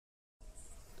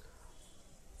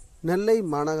நெல்லை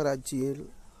மாநகராட்சியில்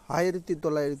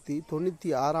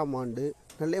 1996ஆம் ஆண்டு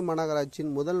நெல்லை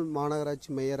மாநகராட்சியின் முதல் மாநகராட்சி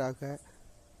மேயராக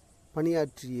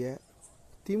பணியாற்றிய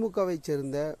திமுகவைச்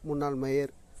சேர்ந்த முன்னாள்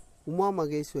மேயர் உமா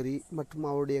மகேஸ்வரி மற்றும்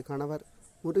அவருடைய கணவர்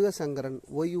முருகசங்கரன்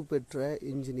ஓய்வு பெற்ற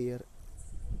இன்ஜினியர்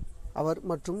அவர்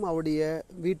மற்றும் அவருடைய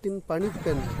வீட்டின்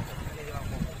பணிப்பெண்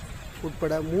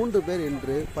உட்பட 3 பேர்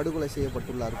இன்று படுகொலை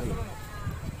செய்யப்பட்டுள்ளார்கள்.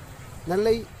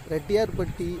 நெல்லை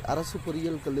ரெட்டியார்பட்டி அரசு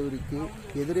பொறியியல் கல்லூரிக்கு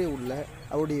எதிரே உள்ள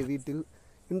அவருடைய வீட்டில்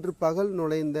இன்று பகல்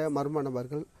நுழைந்த மர்ம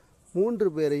நபர்கள் 3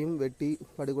 பேரையும் வெட்டி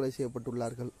படுகொலை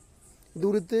செய்யப்பட்டுள்ளார்கள். இது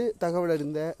குறித்து தகவல்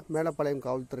அறிந்த மேலப்பாளையம்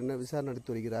காவல்துறையினர் விசாரணை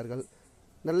நடத்தி வருகிறார்கள்.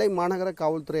 நெல்லை மாநகர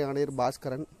காவல்துறை ஆணையர்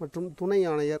பாஸ்கரன் மற்றும் துணை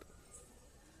ஆணையர்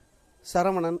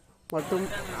சரவணன் மற்றும்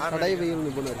தடயவியல்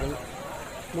நிபுணர்கள்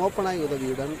மோப்பனாய்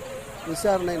உதவியுடன்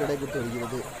விசாரணை நடைபெற்று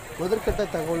வருகிறது. முதற்கட்ட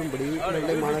தகவலின்படி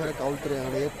நெல்லை மாநகர காவல்துறை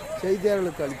ஆணையர்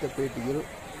செய்தியாளர்களுக்கு அளித்த பேட்டியில்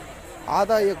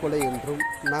ஆதாய கொலை என்றும்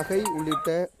நகை உள்ளிட்ட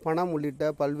பணம்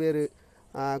உள்ளிட்ட பல்வேறு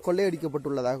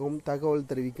கொள்ளையடிக்கப்பட்டுள்ளதாகவும் தகவல்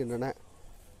தெரிவிக்கின்றன.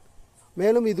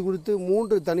 மேலும் இது குறித்து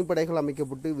 3 தனிப்படைகள்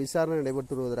அமைக்கப்பட்டு விசாரணை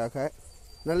நடைபெற்று வருவதாக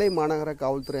நெல்லை மாநகர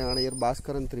காவல்துறை ஆணையர்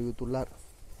பாஸ்கரன் தெரிவித்துள்ளார்.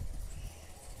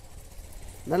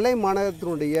 நெல்லை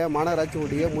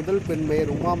மாநகராட்சியினுடைய முதல் பெண்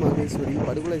மேயர் உமா மகேஸ்வரி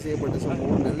படுகொலை செய்யப்பட்ட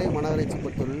சம்பவம் நெல்லை மாநகராட்சி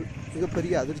பொறுத்தவரையில்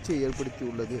மிகப்பெரிய அதிர்ச்சியை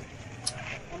ஏற்படுத்தியுள்ளது.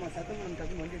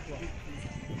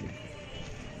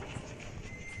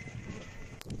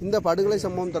 இந்த படுகொலை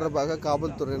சம்பவம் தொடர்பாக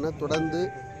காவல்துறையினர் தொடர்ந்து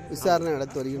விசாரணை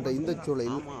நடத்தி வருகின்ற இந்த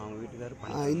சூழலில்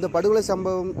இந்த படுகொலை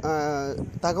சம்பவம்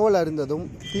தகவல் அறிந்ததும்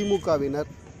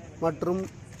திமுகவினர் மற்றும்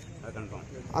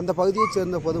அந்த பகுதியைச்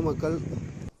சேர்ந்த பொதுமக்கள்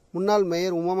முன்னாள்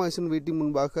மேயர் உமா மகேஸ்வரன் வீட்டின்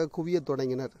முன்பாக குவிய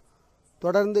தொடங்கினர்.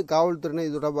 தொடர்ந்து காவல்துறையினர்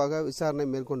இது தொடர்பாக விசாரணை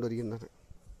மேற்கொண்டு வருகின்றனர்.